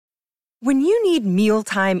When you need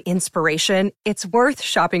mealtime inspiration, it's worth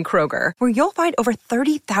shopping Kroger, where you'll find over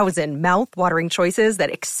 30,000 mouth-watering choices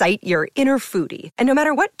that excite your inner foodie. And no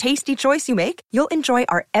matter what tasty choice you make, you'll enjoy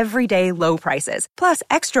our everyday low prices, plus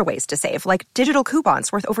extra ways to save, like digital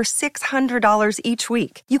coupons worth over $600 each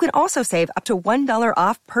week. You can also save up to $1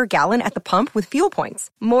 off per gallon at the pump with fuel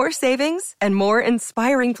points. More savings and more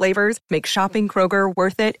inspiring flavors make shopping Kroger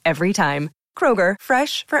worth it every time. Kroger,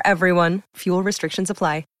 fresh for everyone. Fuel restrictions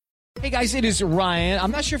apply. Hey guys, it is Ryan.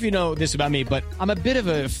 I'm not sure if you know this about me, but I'm a bit of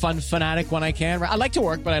a fun fanatic when I can. I like to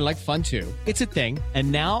work, but I like fun too. It's a thing. And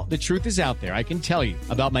now the truth is out there. I can tell you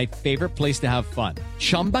about my favorite place to have fun.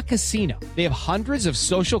 Chumba Casino. They have hundreds of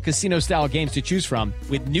social casino style games to choose from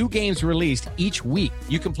with new games released each week.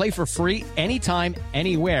 You can play for free anytime,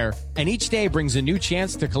 anywhere. And each day brings a new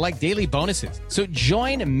chance to collect daily bonuses. So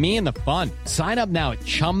join me in the fun. Sign up now at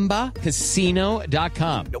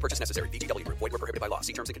ChumbaCasino.com. No purchase necessary. VGW. Void where prohibited by law.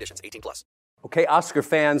 See terms and conditions. 18 plus. Okay, Oscar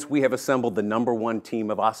fans, we have assembled the #1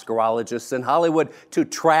 team of Oscarologists in Hollywood to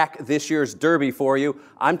track this year's Derby for you.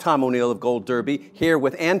 I'm Tom O'Neill of Gold Derby, here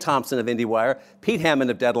with Ann Thompson of IndieWire, Pete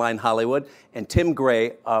Hammond of Deadline Hollywood, and Tim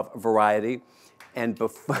Gray of Variety. And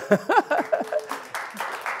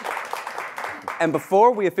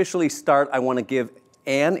before we officially start, I want to give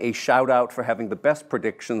Ann a shout out for having the best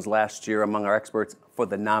predictions last year among our experts for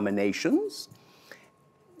the nominations.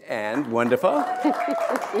 And wonderful.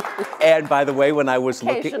 And by the way, when I was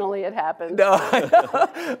Occasionally it happens. No,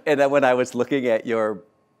 and then when I was looking at your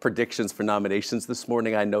predictions for nominations this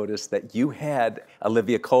morning, I noticed that you had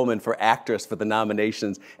Olivia Colman for actress for the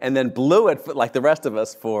nominations, and then blew it for, like the rest of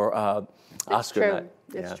us for Oscar night.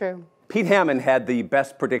 It's true. Pete Hammond had the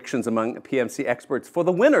best predictions among PMC experts for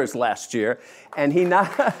the winners last year, and he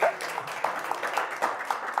not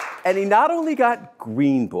only got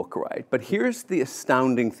Green Book right, but here's the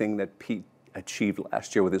astounding thing that Pete achieved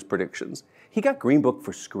last year with his predictions. He got Green Book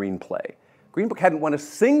for screenplay. Green Book hadn't won a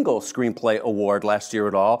single screenplay award last year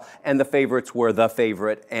at all, and the favorites were The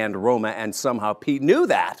Favorite and Roma, and somehow Pete knew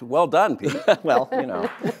that. Well done, Pete. Well,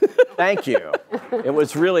 thank you. It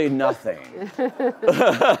was really nothing.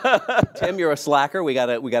 Tim, you're a slacker. We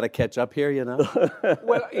gotta catch up here,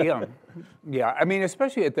 Well, yeah. I mean,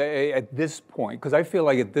 especially at this point, because I feel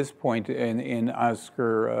like at this point in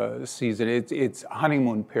Oscar season, it's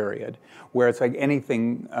honeymoon period, where it's like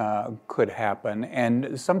anything could happen,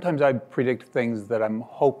 and sometimes I predict things that I'm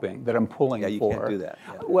hoping, that I'm pulling for. Yeah, you can't do that.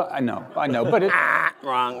 Yeah. Well, I know, but it's...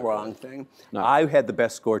 Wrong thing. No. I had the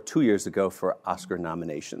best score 2 years ago for Oscar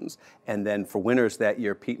nominations, and then for winners that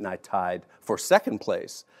year, Pete and I tied for second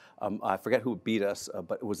place. I forget who beat us,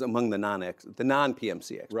 but it was among the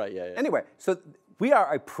non-PMC experts. Right, yeah. Anyway, so we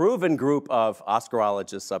are a proven group of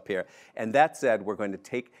Oscarologists up here, and that said, we're going to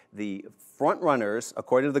take the front runners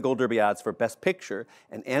according to the Gold Derby odds for Best Picture,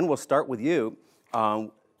 and Ann, we'll start with you.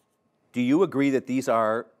 Do you agree that these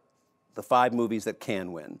are the 5 movies that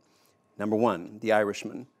can win? Number 1, The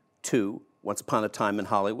Irishman. 2, Once Upon a Time in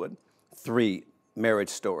Hollywood. 3, Marriage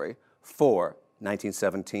Story. 4,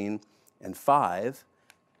 1917. And 5,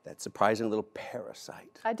 that surprising little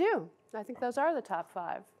Parasite. I do. I think those are the top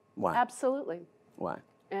 5. Why? Absolutely. Why?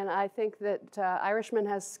 And I think that Irishman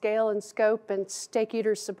has scale and scope and Steak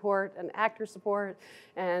Eaters support and actor support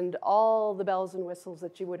and all the bells and whistles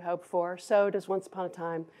that you would hope for. So does Once Upon a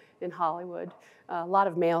Time in Hollywood. A lot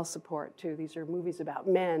of male support, too. These are movies about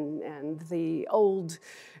men and the old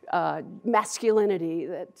masculinity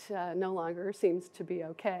that no longer seems to be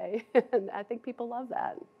okay. And I think people love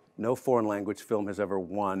that. No foreign language film has ever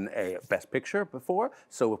won a Best Picture before,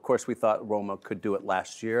 so of course we thought Roma could do it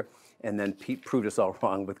last year, and then Pete proved us all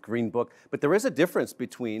wrong with Green Book. But there is a difference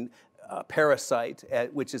between Parasite,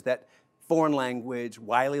 which is that foreign language,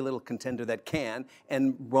 wily little contender that can,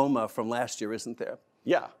 and Roma from last year, isn't there?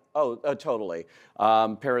 Yeah. Oh, totally.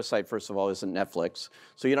 Parasite, first of all, isn't Netflix,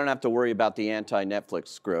 so you don't have to worry about the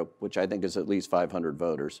anti-Netflix group, which I think is at least 500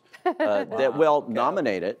 voters, that will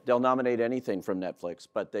nominate it. They'll nominate anything from Netflix,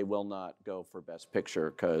 but they will not go for Best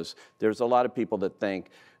Picture because there's a lot of people that think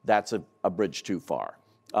that's a bridge too far.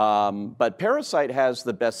 But Parasite has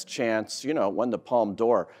the best chance, won the Palme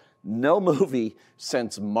d'Or. No movie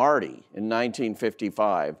since Marty in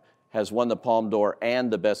 1955 has won the Palme d'Or and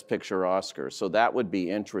the Best Picture Oscar. So that would be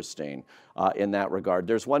interesting in that regard.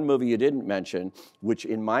 There's one movie you didn't mention, which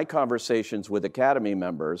in my conversations with Academy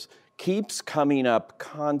members keeps coming up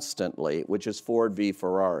constantly, which is Ford v.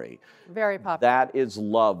 Ferrari. Very popular. That is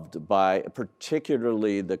loved by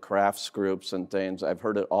particularly the crafts groups and things. I've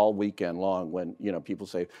heard it all weekend long when, people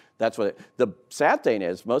say that's what the sad thing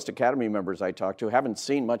is, most Academy members I talk to haven't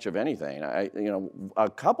seen much of anything. A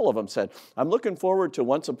couple of them said, I'm looking forward to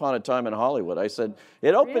Once Upon a Time in Hollywood. I said,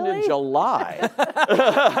 it opened in July.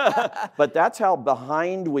 But that's how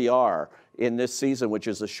behind we are in this season, which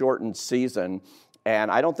is a shortened season.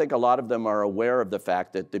 And I don't think a lot of them are aware of the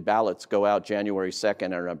fact that the ballots go out January 2nd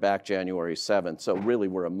and are back January 7th. So really,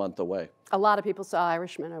 we're a month away. A lot of people saw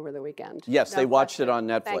Irishman over the weekend. Yes, they watched it on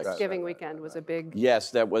Netflix. Thanksgiving weekend was a big...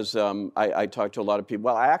 Yes, that was, I talked to a lot of people.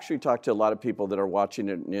 Well, I actually talked to a lot of people that are watching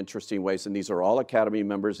it in interesting ways, and these are all Academy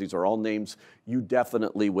members. These are all names you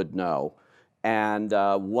definitely would know. And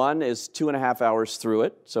one is 2.5 hours through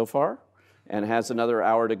it so far and has another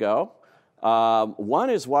hour to go. One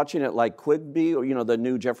is watching it like Quigley, or the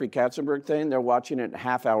new Jeffrey Katzenberg thing. They're watching it in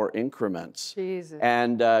half-hour increments. Jesus.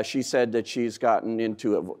 And she said that she's gotten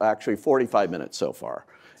into it actually 45 minutes so far.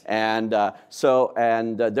 And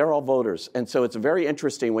they're all voters. And so it's very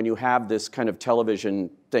interesting when you have this kind of television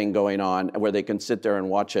thing going on where they can sit there and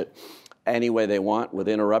watch it any way they want with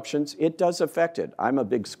interruptions. It does affect it. I'm a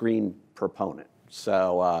big screen proponent.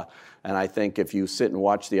 So, and I think if you sit and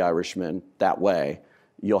watch The Irishman that way,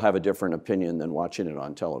 you'll have a different opinion than watching it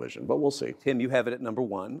on television, but we'll see. Tim, you have it at number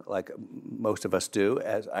one, like most of us do,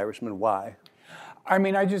 as Irishman. Why? I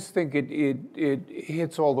mean, I just think it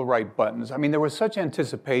hits all the right buttons. I mean, there was such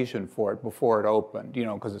anticipation for it before it opened,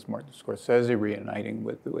 because it's Martin Scorsese reuniting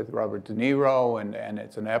with Robert De Niro, and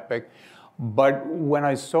it's an epic. But when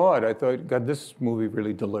I saw it, I thought, God, this movie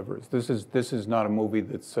really delivers. This is not a movie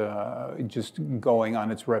that's just going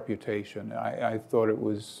on its reputation. I thought it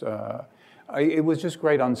was just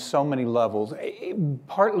great on so many levels,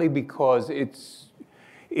 partly because it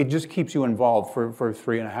just keeps you involved for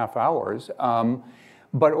 3.5 hours.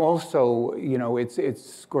 But also,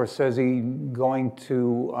 it's Scorsese going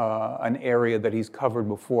to an area that he's covered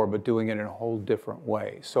before, but doing it in a whole different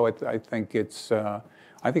way. So I think it's really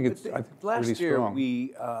strong. Last year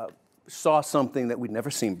we saw something that we'd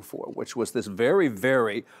never seen before, which was this very,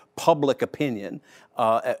 very public opinion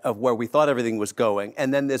of where we thought everything was going,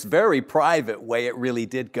 and then this very private way it really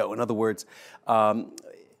did go. In other words,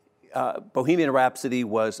 Bohemian Rhapsody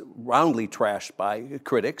was roundly trashed by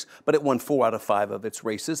critics, but it won 4 out of 5 of its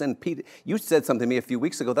races. And Pete, you said something to me a few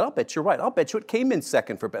weeks ago that I'll bet you're right. I'll bet you it came in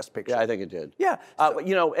second for Best Picture. Yeah, I think it did. Yeah.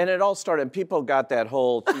 And it all started, and people got that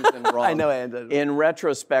whole season wrong. I know, and in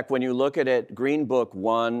retrospect, when you look at it, Green Book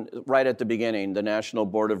won right at the beginning, the National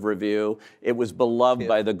Board of Review. It was beloved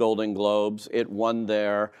by the Golden Globes. It won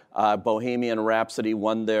there. Bohemian Rhapsody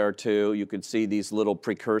won there, too. You could see these little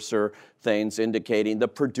precursor things indicating the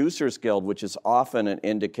Producers Guild, which is often an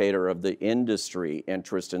indicator of the industry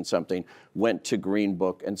interest in something, went to Green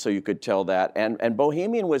Book, and so you could tell that. And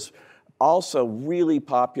Bohemian was also really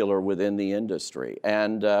popular within the industry.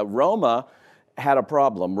 And Roma had a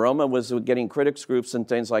problem. Roma was getting critics groups and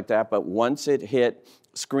things like that, but once it hit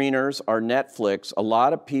screeners or Netflix, a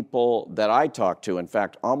lot of people that I talked to, in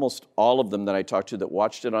fact, almost all of them that I talked to that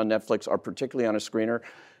watched it on Netflix, or particularly on a screener,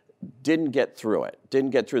 didn't get through it.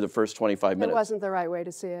 Didn't get through the first 25 minutes. It wasn't the right way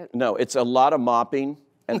to see it. No, it's a lot of mopping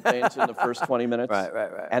and things in the first 20 minutes. Right.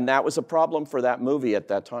 And that was a problem for that movie at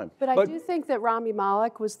that time. But I do think that Rami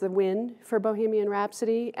Malek was the win for Bohemian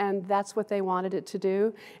Rhapsody, and that's what they wanted it to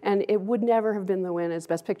do. And it would never have been the win as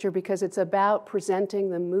Best Picture because it's about presenting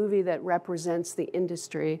the movie that represents the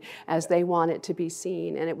industry as they want it to be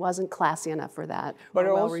seen, and it wasn't classy enough for that,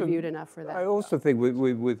 or well-reviewed enough for that. I also think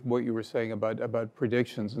with what you were saying about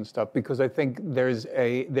predictions and stuff, because I think there's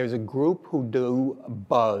a group who do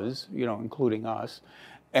buzz, including us,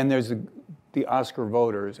 and there's the Oscar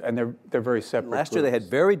voters, and they're very separate. Last year they had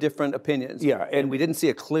very different opinions. Yeah, and we didn't see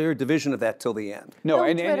a clear division of that till the end. No,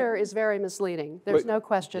 Film Twitter is very misleading. There's no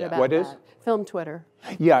question about what that. is? Film Twitter.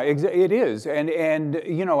 Yeah, it is, and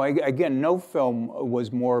again, no film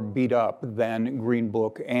was more beat up than Green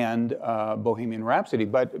Book and Bohemian Rhapsody.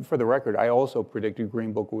 But for the record, I also predicted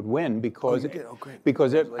Green Book would win because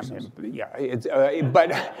because it. It's but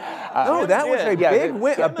no, that was a big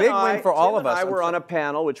win. A big win for all of us. I were on a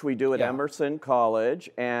panel, which we do at Emerson College,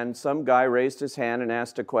 and some guy raised his hand and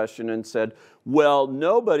asked a question and said, well,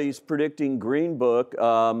 nobody's predicting Green Book,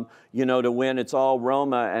 to win. It's all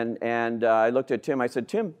Roma. And I looked at Tim. I said,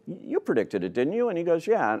 Tim, you predicted it, didn't you? And he goes,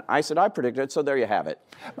 yeah. And I said, I predicted it. So there you have it.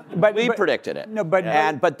 But we predicted it. No,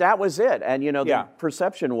 but that was it. And the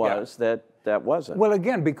perception was that that wasn't. Well,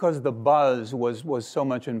 again, because the buzz was so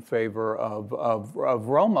much in favor of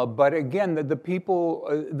Roma. But again, the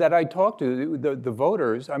people that I talked to, the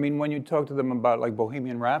voters, I mean, when you talk to them about like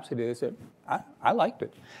Bohemian Rhapsody, they said, I liked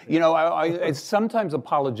it. You know, it's sometimes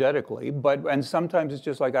apologetically, and sometimes it's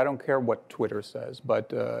just like, I don't care what Twitter says,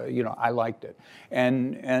 but you know, I liked it,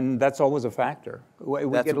 and that's always a factor.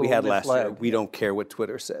 That's what we had last year. We don't care what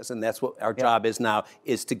Twitter says, and that's what our job is now,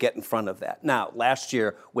 is to get in front of that. Now, last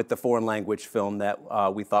year with the foreign language film that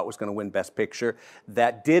we thought was going to win Best Picture,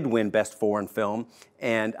 that did win Best Foreign Film,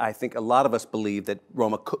 and I think a lot of us believe that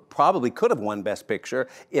Roma probably could have won Best Picture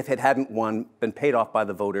if it hadn't been paid off by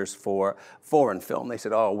the voters for foreign film. They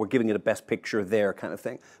said, oh, we're giving it a Best Picture there kind of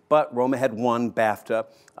thing. But Roma had won BAFTA,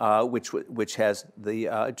 which has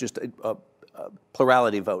the just a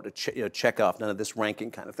plurality vote, a check off, none of this ranking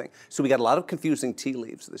kind of thing. So we got a lot of confusing tea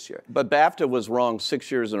leaves this year. But BAFTA was wrong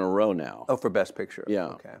 6 years in a row now. Oh, for Best Picture? Yeah.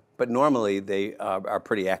 Okay. But normally they are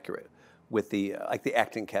pretty accurate with the like the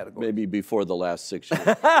acting category. Maybe before the last 6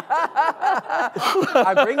 years.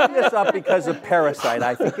 I'm bringing this up because of Parasite.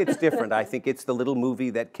 I think it's different. I think it's the little movie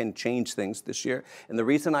that can change things this year. And the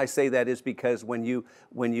reason I say that is because when you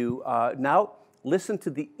now listen to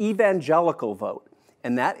the evangelical vote,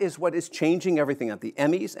 and that is what is changing everything at the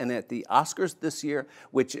Emmys and at the Oscars this year,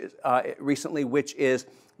 which is recently, which is,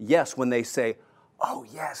 yes, when they say, oh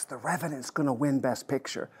yes, The Revenant's going to win Best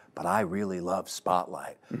Picture, but I really love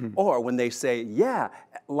Spotlight. Mm-hmm. Or when they say, yeah,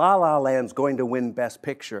 La La Land's going to win Best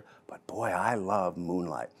Picture, but boy, I love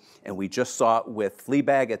Moonlight. And we just saw it with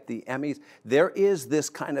Fleabag at the Emmys. There is this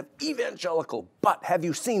kind of evangelical, but have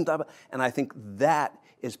you seen that? And I think that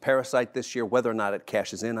is Parasite this year. Whether or not it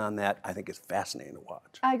cashes in on that, I think is fascinating to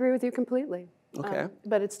watch. I agree with you completely. Okay.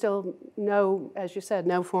 But it's still as you said,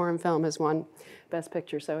 no foreign film has won Best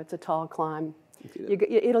Picture, so it's a tall climb.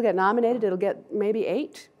 It'll get nominated, it'll get maybe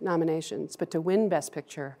 8 nominations, but to win Best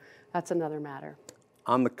Picture, that's another matter.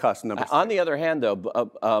 On the cusp, number 6. On the other hand, though,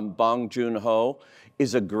 Bong Joon-ho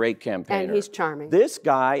is a great campaigner. And he's charming. This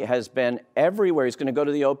guy has been everywhere. He's going to go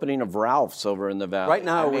to the opening of Ralph's over in the Valley. Right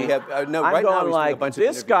now, we have I'm going like,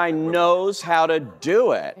 this guy knows how to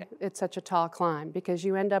do it. It's such a tall climb because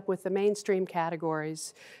you end up with the mainstream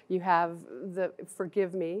categories. You have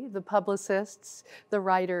the publicists, the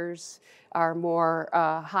writers are more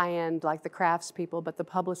high-end, like the craftspeople, but the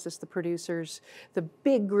publicists, the producers, the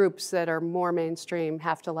big groups that are more mainstream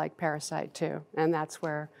have to like Parasite too, and that's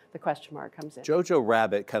where the question mark comes in. Jojo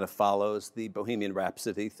Rabbit kind of follows the Bohemian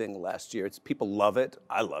Rhapsody thing last year. People love it.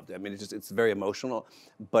 I loved it. I mean, it's very emotional,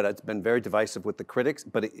 but it's been very divisive with the critics.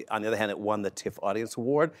 But on the other hand, it won the TIFF Audience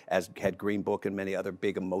Award, as had Green Book and many other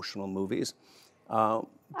big emotional movies. I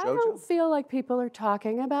don't feel like people are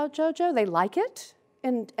talking about Jojo. They like it.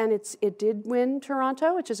 And it did win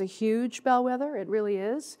Toronto, which is a huge bellwether. It really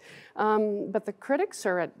is. But the critics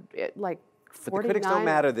are at like 49, but the critics don't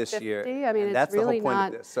matter this 50. year. I mean, and it's that's really the whole point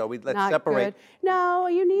not, of this. So let's not separate. Good. No,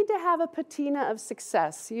 you need to have a patina of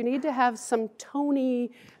success. You need to have some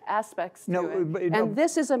Tony aspects to it. And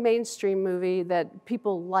this is a mainstream movie that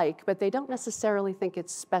people like, but they don't necessarily think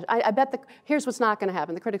it's special. I bet here's what's not going to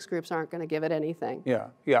happen. The critics groups aren't going to give it anything. Yeah,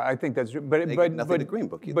 I think that's true. But the Green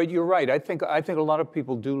Book either. But you're right. I think a lot of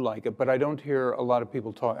people do like it, but I don't hear a lot of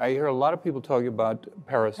people talk. I hear a lot of people talking about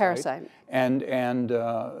Parasite. And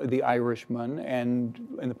The Irishman,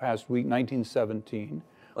 and in the past week, 1917.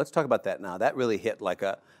 Let's talk about that now. That really hit like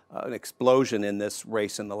an explosion in this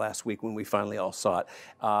race in the last week when we finally all saw it.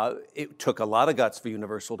 It took a lot of guts for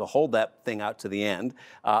Universal to hold that thing out to the end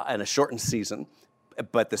in a shortened season.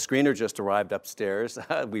 But the screener just arrived upstairs.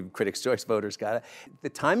 Critics' Choice voters got it. The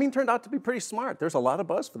timing turned out to be pretty smart. There's a lot of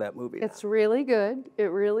buzz for that movie. It's really good.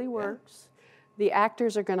 It really works. The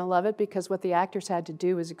actors are going to love it because what the actors had to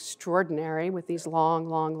do is extraordinary with these long,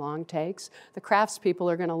 long, long takes. The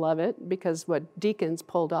craftspeople are going to love it because what Deakins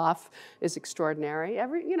pulled off is extraordinary.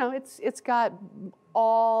 It's got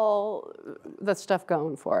all the stuff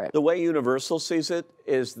going for it. The way Universal sees it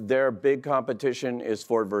is their big competition is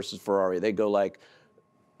Ford versus Ferrari. They go like,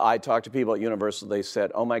 I talked to people at Universal, they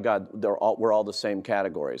said, oh my God, we're all the same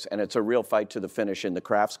categories. And it's a real fight to the finish in the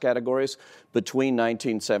crafts categories between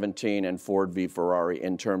 1917 and Ford v. Ferrari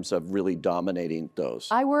in terms of really dominating those.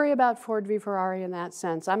 I worry about Ford v. Ferrari in that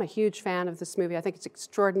sense. I'm a huge fan of this movie. I think it's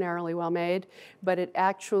extraordinarily well made, but it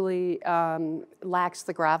actually lacks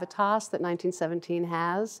the gravitas that 1917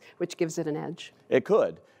 has, which gives it an edge. It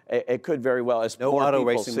could. It could very well. As no more auto people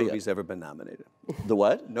racing see movie's ever been nominated. The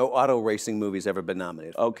what? No auto racing movie's ever been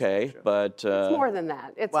nominated. Okay, but... it's more than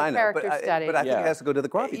that. It's a character study. But I think it has to go to the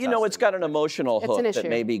gravitas. You know, it's got an emotional hook an that issue.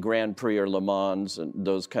 maybe Grand Prix or Le Mans and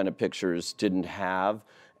those kind of pictures didn't have.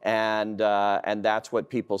 And that's what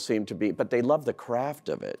people seem to be, but they love the craft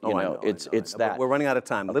of it. You know, it's that. We're running out of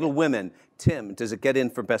time. Little Women, Tim, does it get in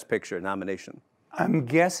for Best Picture nomination? I'm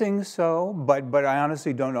guessing so, but I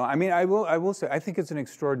honestly don't know. I mean, I will say I think it's an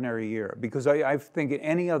extraordinary year because I think in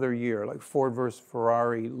any other year, like Ford versus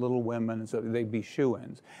Ferrari, Little Women, so they'd be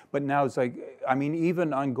shoo-ins. But now it's like, I mean,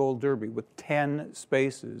 even on Gold Derby with 10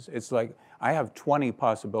 spaces, it's like I have 20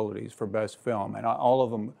 possibilities for Best Film, and all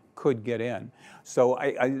of them could get in. So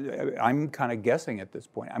I'm kind of guessing at this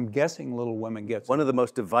point. I'm guessing Little Women gets one of the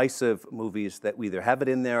most divisive movies that we either have it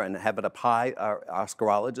in there and have it up high, our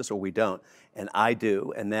Oscarologists, or we don't. And I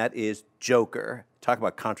do, and that is Joker. Talk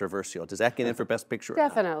about controversial. Does that get in for Best Picture?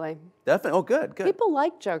 Definitely. Definitely. Oh, good. People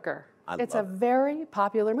like Joker. It's a very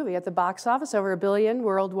popular movie. At the box office, over $1 billion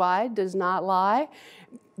worldwide, does not lie.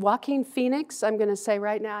 Joaquin Phoenix, I'm going to say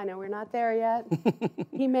right now, I know we're not there yet,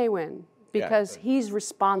 he may win. Because he's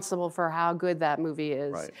responsible for how good that movie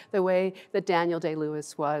is, the way that Daniel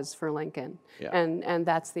Day-Lewis was for Lincoln. And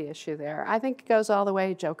that's the issue there. I think it goes all the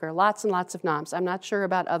way, Joker. Lots and lots of noms. I'm not sure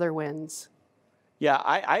about other wins. Yeah,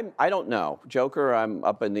 I don't know. Joker, I'm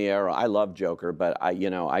up in the air. I love Joker, but I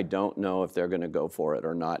don't know if they're going to go for it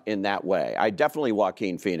or not in that way. I definitely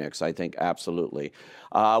Joaquin Phoenix, I think, absolutely.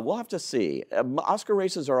 We'll have to see. Oscar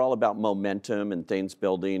races are all about momentum and things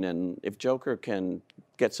building, and if Joker can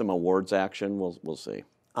get some awards action, we'll see.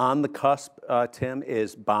 On the cusp, Tim,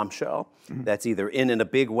 is Bombshell. Mm-hmm. That's either in a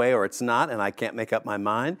big way or it's not, and I can't make up my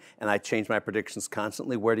mind, and I change my predictions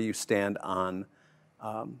constantly. Where do you stand on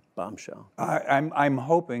Bombshell? I'm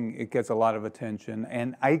hoping it gets a lot of attention,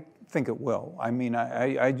 and I think it will. I mean,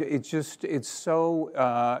 it's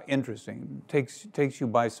so interesting. Takes you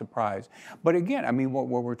by surprise. But again, I mean, what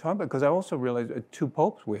we're talking about, because I also realized Two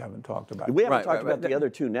Popes we haven't talked about. We haven't talked about the other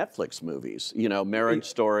two Netflix movies. You know, Marriage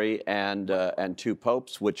Story and Two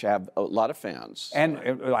Popes, which have a lot of fans. And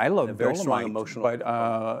I love very Dolomite, strong emotional. But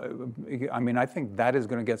I mean, I think that is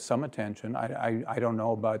going to get some attention. I don't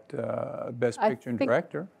know about Best Picture and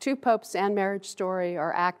Director. Two Popes and Marriage Story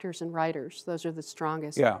are actors and writers. Those are the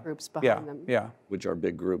strongest groups behind them. Yeah, which are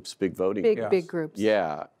big groups, big voting. Big groups.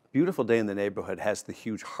 Yeah. Beautiful Day in the Neighborhood has the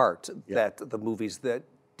huge heart that the movies that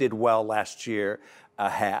did well last year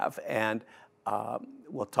have. And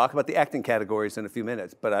we'll talk about the acting categories in a few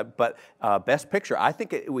minutes. But Best Picture, I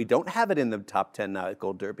think we don't have it in the top 10 now at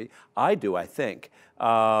Gold Derby. I do, I think.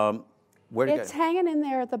 It's hanging in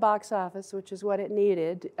there at the box office, which is what it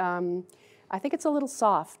needed. I think it's a little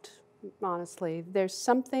soft, honestly. There's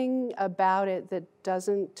something about it that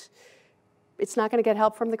doesn't, it's not going to get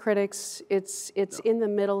help from the critics. It's in the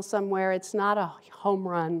middle somewhere. It's not a home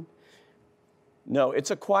run. No,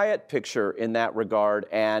 it's a quiet picture in that regard,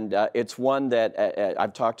 and it's one that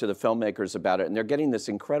I've talked to the filmmakers about it, and they're getting this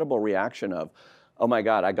incredible reaction of, oh my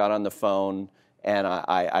God, I got on the phone and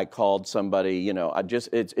I called somebody, you know,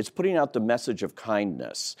 it's putting out the message of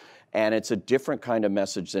kindness. And it's a different kind of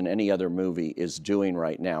message than any other movie is doing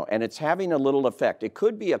right now. And it's having a little effect. It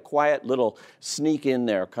could be a quiet little sneak in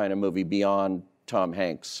there kind of movie beyond Tom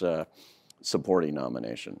Hanks' supporting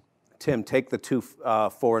nomination. Tim, take the two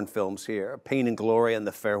foreign films here, Pain and Glory and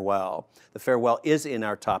The Farewell. The Farewell is in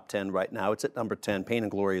our top 10 right now. It's at number 10. Pain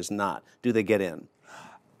and Glory is not. Do they get in?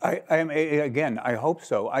 Again, I hope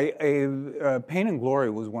so. Pain and Glory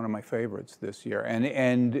was one of my favorites this year, and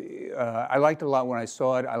I liked it a lot when I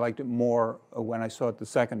saw it. I liked it more when I saw it the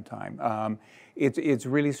second time. It's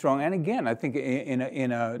really strong, and again, I think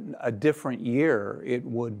in a different year it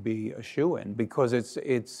would be a shoo-in because it's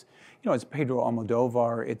Pedro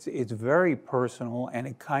Almodovar. It's very personal, and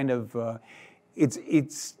it kind of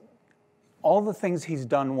it's all the things he's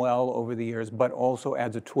done well over the years, but also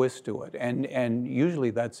adds a twist to it. And usually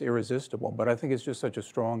that's irresistible. But I think it's just such a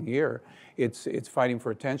strong year. It's fighting for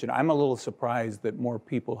attention. I'm a little surprised that more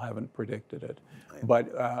people haven't predicted it.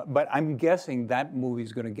 But I'm guessing that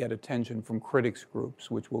movie's going to get attention from critics groups,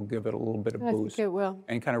 which will give it a little bit of boost. I think it will.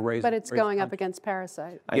 And kind of raise. But it's going up against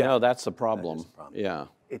Parasite. I know that's the problem. Yeah.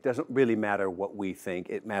 It doesn't really matter what we think.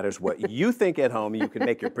 It matters what you think at home. You can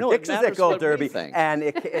make your predictions at Gold Derby, and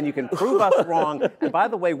you can prove us wrong. And by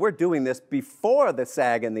the way, we're doing this before the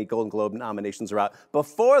SAG and the Golden Globe nominations are out,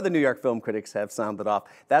 before the New York Film Critics have sounded off.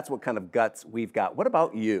 That's what kind of guts we've got. What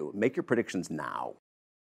about you? Make your predictions now.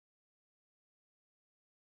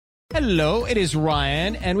 Hello, it is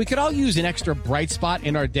Ryan, and we could all use an extra bright spot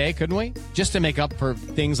in our day, couldn't we? Just to make up for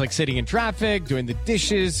things like sitting in traffic, doing the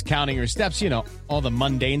dishes, counting your steps, all the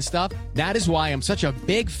mundane stuff. That is why I'm such a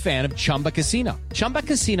big fan of Chumba Casino. Chumba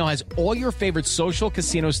Casino has all your favorite social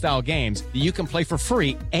casino-style games that you can play for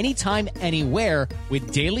free anytime, anywhere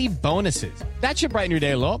with daily bonuses. That should brighten your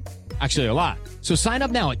day a little. Actually, a lot. So sign up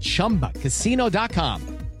now at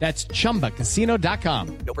ChumbaCasino.com. That's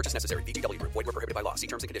ChumbaCasino.com. No purchase necessary. VGW Group. Void where prohibited by law. See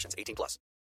terms and conditions. 18+.